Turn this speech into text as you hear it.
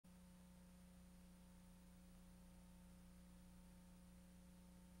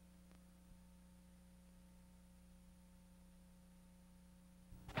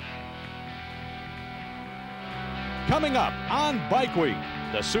Coming up on Bike Week,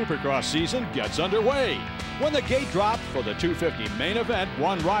 the Supercross season gets underway. When the gate dropped for the 250 main event,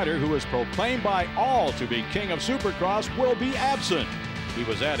 one rider who is proclaimed by all to be king of Supercross will be absent. He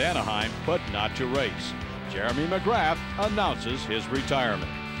was at Anaheim, but not to race. Jeremy McGrath announces his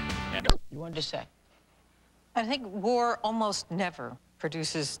retirement. You wanted to say? I think war almost never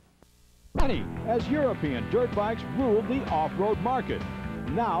produces Money, as European dirt bikes ruled the off-road market.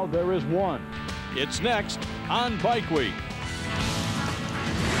 Now there is one. It's next on Bike Week.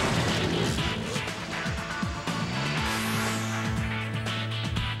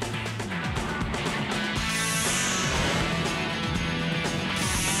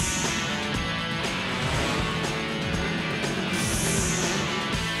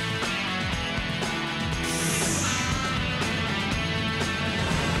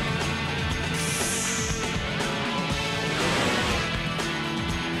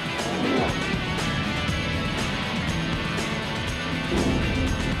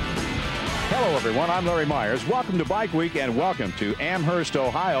 Hello, everyone. I'm Larry Maiers. Welcome to Bike Week and welcome to Amherst,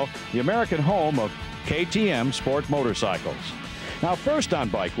 Ohio, the American home of KTM sport motorcycles. Now, first on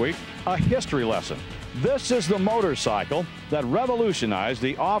Bike Week, a history lesson. This is the motorcycle that revolutionized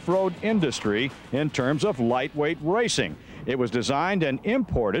the off-road industry in terms of lightweight racing. It was designed and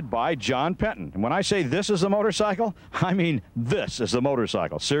imported by John Penton. And when I say this is the motorcycle, I mean this is the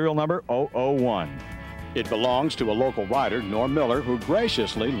motorcycle, serial number 001. It belongs to a local rider, Norm Miller, who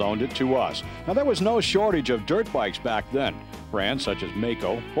graciously loaned it to us. Now, there was no shortage of dirt bikes back then. Brands such as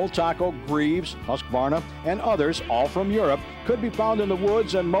Mako, Bultaco, Greaves, Husqvarna, and others, all from Europe, could be found in the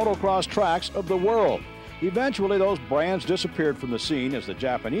woods and motocross tracks of the world. Eventually, those brands disappeared from the scene as the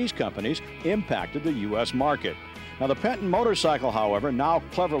Japanese companies impacted the U.S. market. Now, the Penton motorcycle, however, now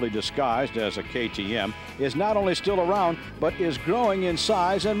cleverly disguised as a KTM, is not only still around, but is growing in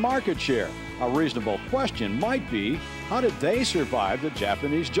size and market share. A reasonable question might be, how did they survive the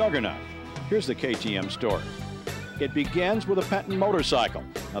Japanese juggernaut? Here's the KTM story. It begins with a Penton motorcycle.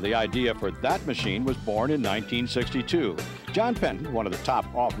 Now, the idea for that machine was born in 1962. John Penton, one of the top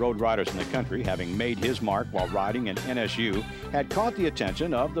off-road riders in the country, having made his mark while riding in NSU, had caught the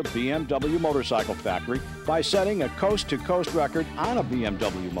attention of the BMW motorcycle factory by setting a coast-to-coast record on a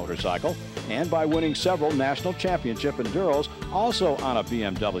BMW motorcycle and by winning several national championship enduros also on a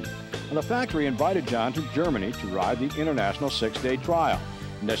BMW. And the factory invited John to Germany to ride the international six-day trial.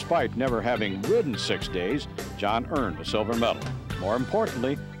 And despite never having ridden 6 days, John earned a silver medal. More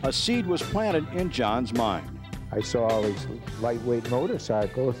importantly, a seed was planted in John's mind. I saw all these lightweight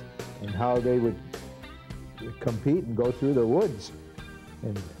motorcycles and how they would compete and go through the woods.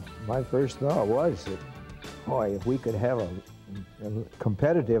 And my first thought was that, boy, if we could have a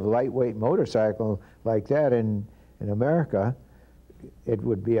competitive lightweight motorcycle like that in America, it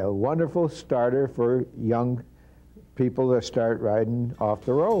would be a wonderful starter for young people to start riding off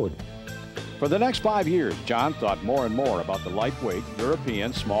the road. For the next 5 years, John thought more and more about the lightweight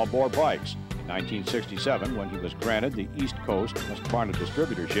European small-bore bikes. In 1967, when he was granted the East Coast Husqvarna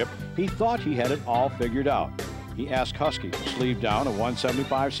distributorship, he thought he had it all figured out. He asked Husky to sleeve down a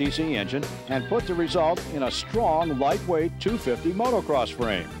 175cc engine and put the result in a strong, lightweight 250 motocross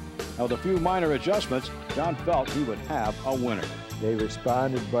frame. Now, with a few minor adjustments, John felt he would have a winner. They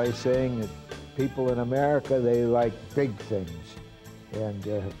responded by saying that people in America, they like big things, and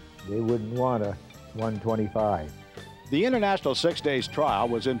they wouldn't want a 125. The International 6 Days trial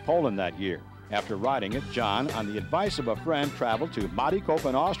was in Poland that year. After riding it, John, on the advice of a friend, traveled to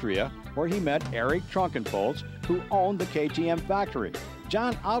Mattighofen, Austria, where he met Eric Trunkenpolz, who owned the KTM factory.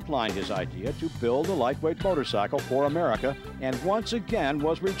 John outlined his idea to build a lightweight motorcycle for America, and once again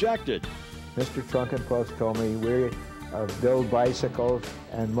was rejected. Mr. Trunkenpolz told me we build bicycles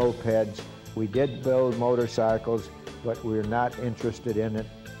and mopeds. We did build motorcycles, but we're not interested in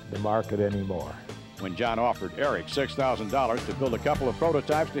the market anymore. When John offered Eric $6,000 to build a couple of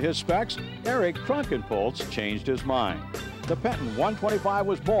prototypes to his specs, Eric Trunkenpolz changed his mind. The Penton 125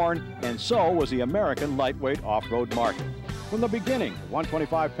 was born, and so was the American lightweight off-road market. From the beginning, the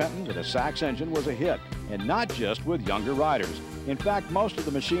 125 Penton with a Sachs engine was a hit, and not just with younger riders. In fact, most of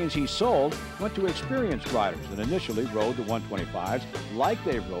the machines he sold went to experienced riders that initially rode the 125s like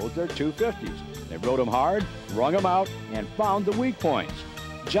they rode their 250s. They rode them hard, wrung them out, and found the weak points.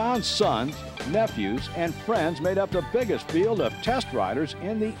 John's sons, nephews, and friends made up the biggest field of test riders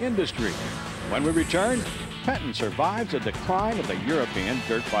in the industry. When we return, Penton survives the decline of the European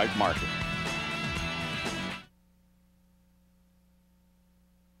dirt bike market.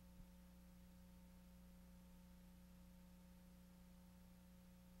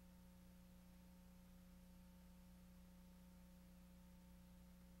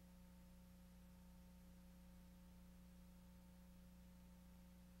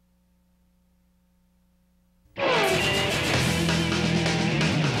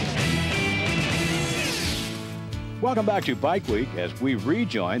 Welcome back to Bike Week as we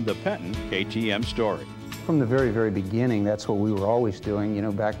rejoin the Penton KTM story. From the very, very beginning, that's what we were always doing, you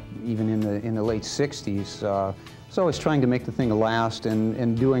know, back even in the late 60s. Was always trying to make the thing last,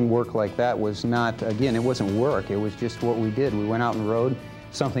 and doing work like that was not, again, it wasn't work, it was just what we did. We went out and rode,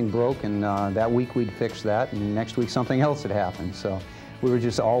 something broke, and that week we'd fix that, and next week something else had happened. So we were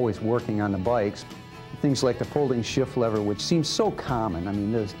just always working on the bikes. Things like the folding shift lever, which seems so common. I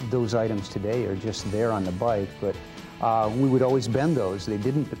mean, those items today are just there on the bike, but we would always bend those. They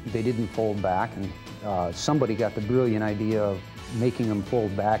didn't fold back, and somebody got the brilliant idea of making them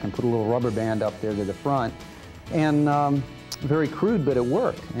fold back and put a little rubber band up there to the front. And very crude, but it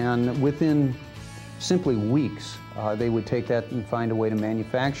worked. And within simply weeks, they would take that and find a way to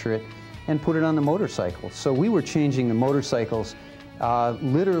manufacture it and put it on the motorcycle. So we were changing the motorcycles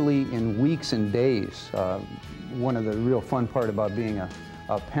literally in weeks and days. One of the real fun part about being a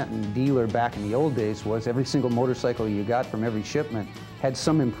Penton dealer back in the old days was every single motorcycle you got from every shipment had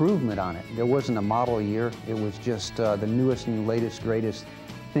some improvement on it. There wasn't a model year. It was just the newest and latest, greatest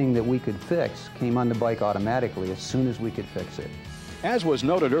thing that we could fix came on the bike automatically as soon as we could fix it. As was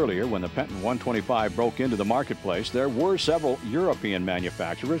noted earlier, when the Penton 125 broke into the marketplace, there were several European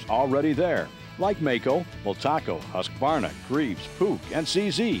manufacturers already there, like Maico, Bultaco, Husqvarna, Greaves, Puch, and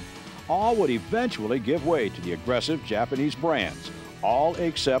CZ. All would eventually give way to the aggressive Japanese brands, all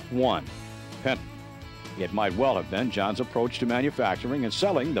except one, Penton. It might well have been John's approach to manufacturing and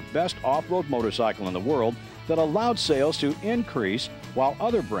selling the best off-road motorcycle in the world that allowed sales to increase while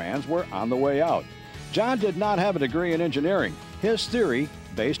other brands were on the way out. John did not have a degree in engineering. His theory,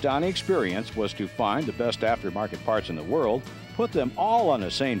 based on experience, was to find the best aftermarket parts in the world, put them all on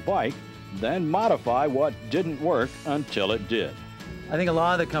the same bike, then modify what didn't work until it did. I think a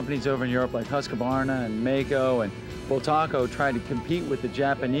lot of the companies over in Europe, like Husqvarna and Maico and Bultaco, tried to compete with the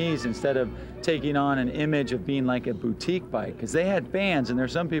Japanese instead of taking on an image of being like a boutique bike, because they had fans, and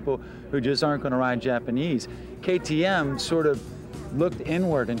there's some people who just aren't going to ride Japanese. KTM sort of looked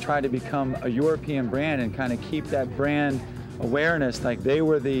inward and tried to become a European brand and kind of keep that brand awareness, like they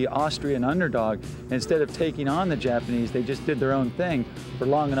were the Austrian underdog. Instead of taking on the Japanese, they just did their own thing for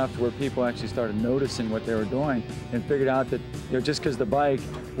long enough to where people actually started noticing what they were doing and figured out that, you know, just because the bike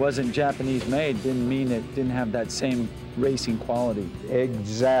wasn't Japanese made didn't mean it didn't have that same racing quality.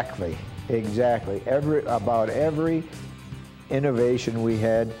 Exactly, exactly. About every innovation we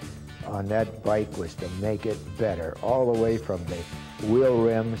had on that bike was to make it better, all the way from the wheel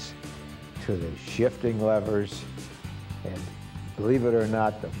rims to the shifting levers. And believe it or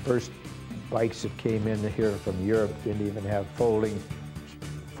not, the first bikes that came in here from Europe didn't even have folding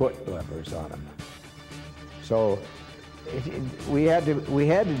foot levers on them. So we had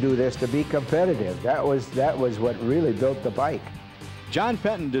to do this to be competitive. That was what really built the bike. John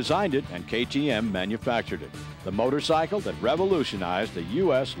Penton designed it and KTM manufactured it, the motorcycle that revolutionized the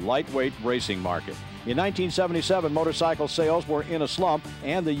U.S. lightweight racing market. In 1977, motorcycle sales were in a slump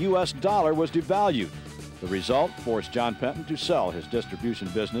and the U.S. dollar was devalued. The result forced John Penton to sell his distribution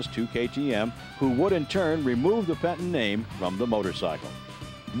business to KTM, who would in turn remove the Penton name from the motorcycle.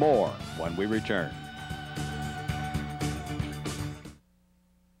 More when we return.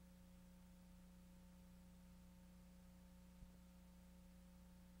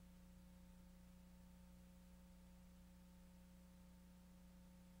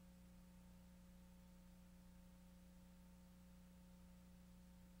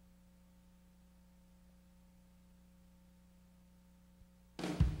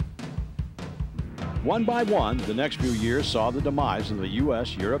 One by one, the next few years saw the demise of the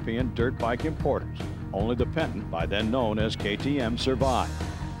U.S. European dirt bike importers. Only the Penton, by then known as KTM, survived.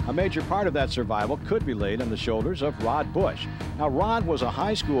 A major part of that survival could be laid on the shoulders of Rod Bush. Now, Rod was a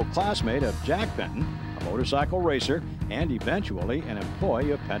high school classmate of Jack Penton, a motorcycle racer, and eventually an employee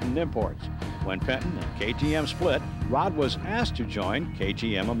of Penton Imports. When Penton and KTM split, Rod was asked to join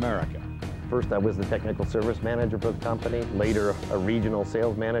KTM America. First, I was the technical service manager for the company, later a regional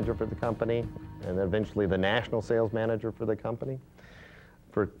sales manager for the company, and then eventually the national sales manager for the company,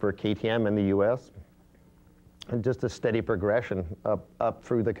 for KTM in the U.S. And just a steady progression up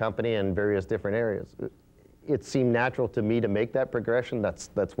through the company in various different areas. It seemed natural to me to make that progression. That's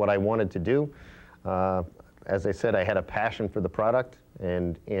what I wanted to do. As I said, I had a passion for the product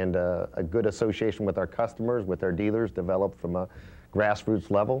and a good association with our customers, with our dealers, developed from a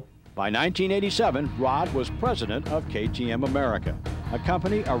grassroots level. By 1987, Rod was president of KTM America. A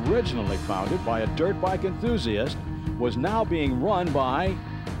company originally founded by a dirt bike enthusiast was now being run by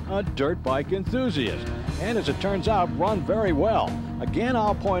a dirt bike enthusiast. And as it turns out, run very well. Again,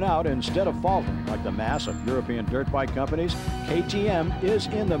 I'll point out, instead of faltering like the mass of European dirt bike companies, KTM is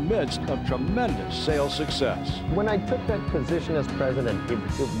in the midst of tremendous sales success. When I took that position as president, it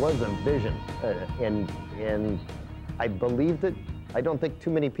was a vision, and I believed it. I don't think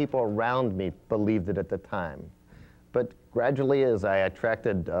too many people around me believed it at the time. But gradually, as I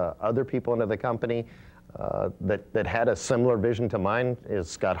attracted other people into the company that had a similar vision to mine, is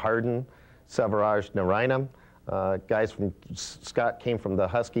Scott Harden, Savaraj Narayanam. Guys from Scott came from the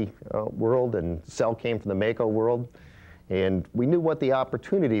Husky world, and Sel came from the Maico world. And we knew what the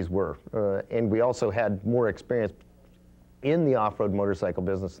opportunities were. And we also had more experience in the off-road motorcycle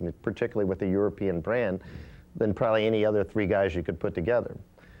business, and particularly with the European brand, than probably any other three guys you could put together.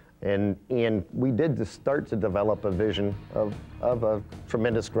 And we did just start to develop a vision of a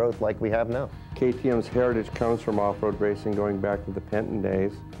tremendous growth like we have now. KTM's heritage comes from off-road racing going back to the Penton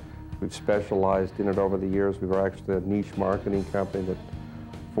days. We've specialized in it over the years. We were actually a niche marketing company that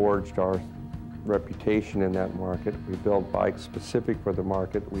forged our reputation in that market. We build bikes specific for the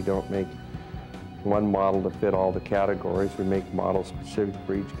market. We don't make one model to fit all the categories. We make models specific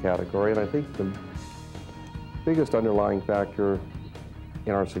for each category. And I think the biggest underlying factor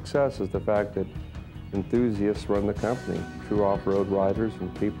in our success is the fact that enthusiasts run the company. True off-road riders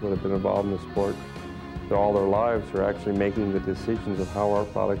and people that have been involved in the sport all their lives are actually making the decisions of how our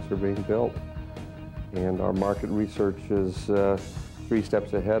products are being built. And our market research is 3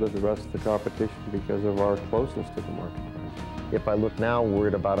 steps ahead of the rest of the competition because of our closeness to the marketplace. If I look now, we're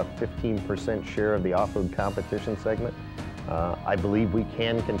at about a 15% share of the off-road competition segment. I believe we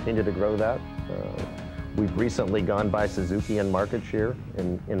can continue to grow that. We've recently gone by Suzuki in market share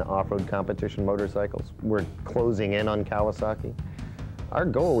in off-road competition motorcycles. We're closing in on Kawasaki. Our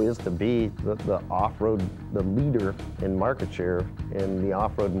goal is to be the off-road, the leader in market share in the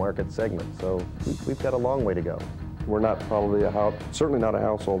off-road market segment. So we've got a long way to go. We're not probably certainly not a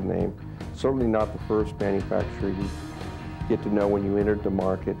household name, certainly not the first manufacturer you get to know when you entered the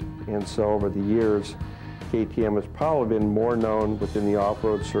market. And so over the years, KTM has probably been more known within the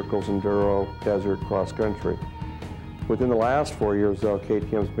off-road circles, enduro, desert, cross-country. Within the last 4 years, though,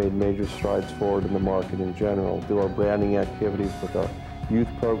 KTM's made major strides forward in the market in general through our branding activities with our youth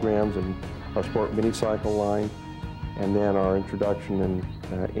programs and our sport minicycle line, and then our introduction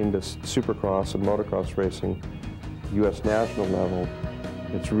into supercross and motocross racing, U.S. national level.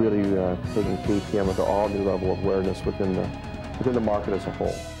 It's really taking KTM to all new level of awareness within the market as a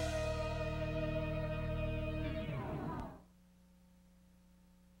whole.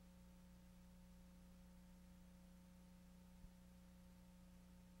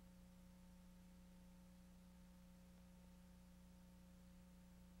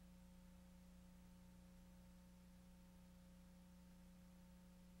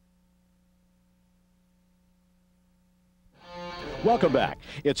 Welcome back.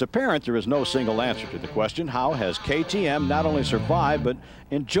 It's apparent there is no single answer to the question, how has KTM not only survived but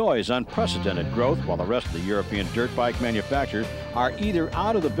enjoys unprecedented growth while the rest of the European dirt bike manufacturers are either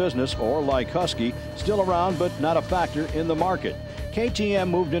out of the business or, like Husky, still around but not a factor in the market. KTM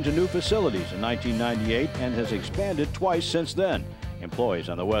moved into new facilities in 1998 and has expanded twice since then. Employees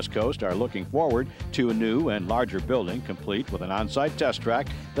on the West Coast are looking forward to a new and larger building complete with an on-site test track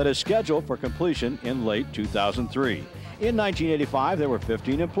that is scheduled for completion in late 2003. In 1985, there were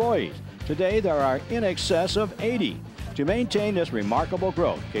 15 employees. Today, there are in excess of 80. To maintain this remarkable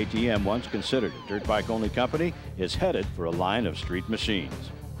growth, KTM, once considered a dirt bike-only company, is headed for a line of street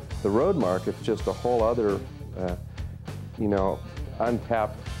machines. The road market's just a whole other,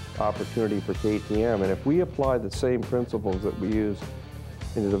 untapped opportunity for KTM. And if we apply the same principles that we use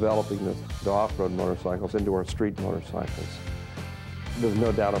in developing the off-road motorcycles into our street motorcycles, there's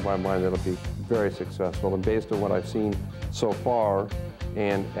no doubt in my mind that it'll be very successful. And based on what I've seen so far,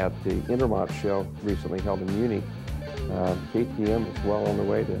 and at the Intermot show recently held in Munich, KTM is well on the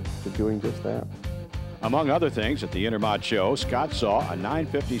way to doing just that. Among other things, at the Intermot show, Scott saw a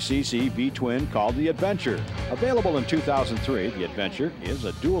 950cc V-twin called the Adventure. Available in 2003, the Adventure is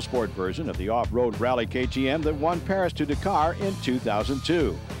a dual sport version of the off-road rally KTM that won Paris to Dakar in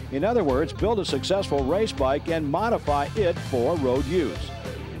 2002. In other words, build a successful race bike and modify it for road use.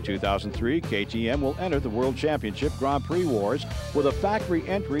 In 2003, KTM will enter the World Championship Grand Prix Wars with a factory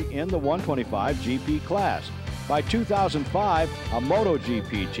entry in the 125 GP class. By 2005, a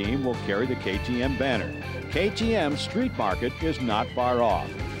MotoGP team will carry the KTM banner. KTM's street market is not far off.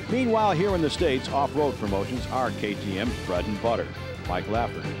 Meanwhile, here in the States, off-road promotions are KTM's bread and butter. Mike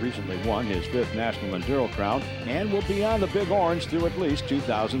Laffer has recently won his 5th National Enduro Crown and will be on the Big Orange through at least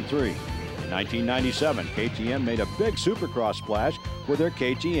 2003. In 1997, KTM made a big Supercross splash with their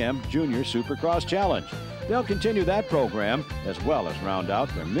KTM Junior Supercross Challenge. They'll continue that program as well as round out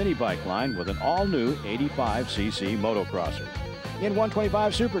their mini bike line with an all-new 85cc motocrosser. In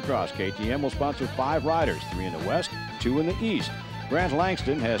 125 Supercross, KTM will sponsor 5 riders, 3 in the West, 2 in the East. Grant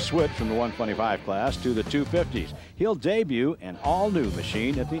Langston has switched from the 125 class to the 250s. He'll debut an all-new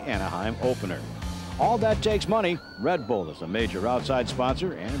machine at the Anaheim opener. All that takes money. Red Bull is a major outside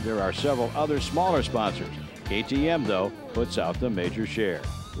sponsor, and there are several other smaller sponsors. KTM, though, puts out the major share.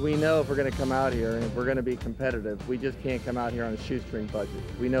 We know if we're going to come out here and if we're going to be competitive, we just can't come out here on a shoestring budget.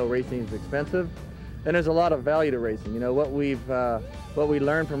 We know racing is expensive, and there's a lot of value to racing. You know, what we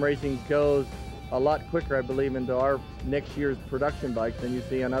learn from racing goes a lot quicker, I believe, into our next year's production bikes than you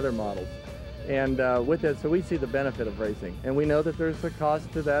see on other models. And with it, so we see the benefit of racing, and we know that there's a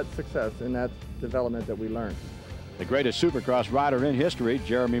cost to that success and that development that we learn. The greatest Supercross rider in history,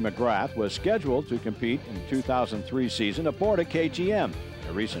 Jeremy McGrath, was scheduled to compete in the 2003 season aboard a KTM. In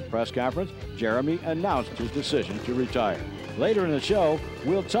a recent press conference, Jeremy announced his decision to retire. Later in the show,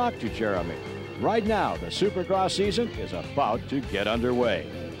 we'll talk to Jeremy. Right now, the Supercross season is about to get underway.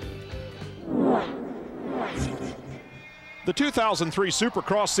 The 2003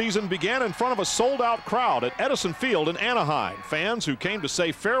 Supercross season began in front of a sold-out crowd at Edison Field in Anaheim. Fans who came to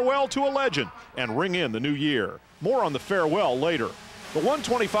say farewell to a legend and ring in the new year. More on the farewell later. The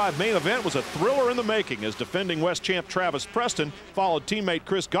 125 main event was a thriller in the making as defending West champ Travis Preston followed teammate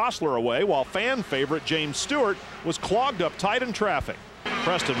Chris Gosler away while fan favorite James Stewart was clogged up tight in traffic.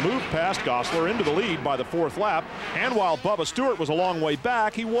 Preston moved past Gosler into the lead by the 4th lap, and while Bubba Stewart was a long way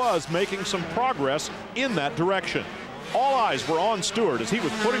back, he was making some progress in that direction. All eyes were on Stewart as he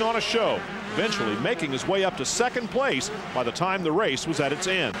was putting on a show, eventually making his way up to 2nd place by the time the race was at its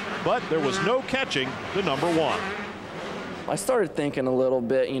end. But there was no catching the number 1. I started thinking a little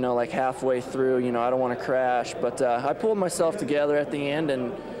bit, you know, like halfway through, you know, I don't want to crash, but I pulled myself together at the end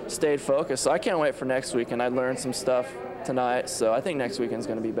and stayed focused. So I can't wait for next week, and I learned some stuff tonight, so I think next weekend's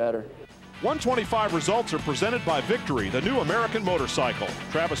going to be better. 125 results are presented by Victory, the new American motorcycle.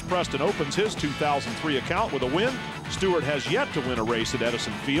 Travis Preston opens his 2003 account with a win. Stewart has yet to win a race at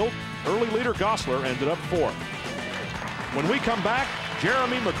Edison Field. Early leader Gosler ended up 4th. When we come back,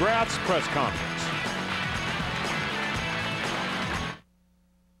 Jeremy McGrath's press conference.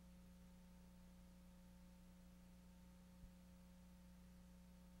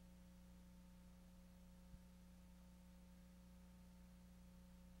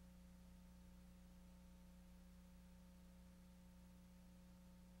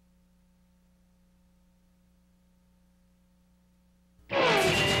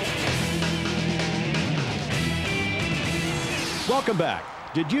 Welcome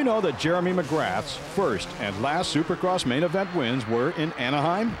back. Did you know that Jeremy McGrath's first and last Supercross main event wins were in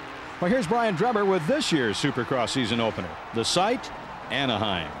Anaheim? Well, here's Brian Drebber with this year's Supercross season opener. The site,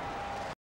 Anaheim.